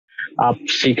आप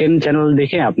सीकेन चैनल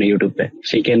देखे हैं आपने यूट्यूब पे?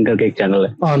 सीकेन करके एक चैनल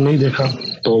है। हाँ, नहीं देखा।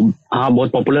 तो हाँ,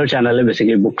 बहुत पॉपुलर चैनल है,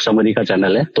 बेसिकली बुक समरी का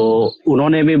चैनल है। तो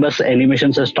उन्होंने भी बस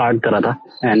एनिमेशन से स्टार्ट करा था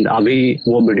एंड अभी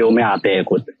वो वीडियो में आते हैं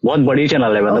खुद। बहुत बड़ी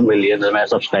चैनल है, मतलब मिलियंस में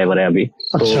सब्सक्राइबर है अभी।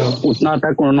 अच्छा। तो उतना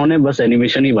तक उन्होंने बस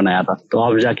एनिमेशन ही बनाया था, तो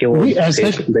अब जाके वो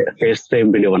ऐसे फेस पे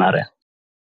वीडियो बना रहे हैं।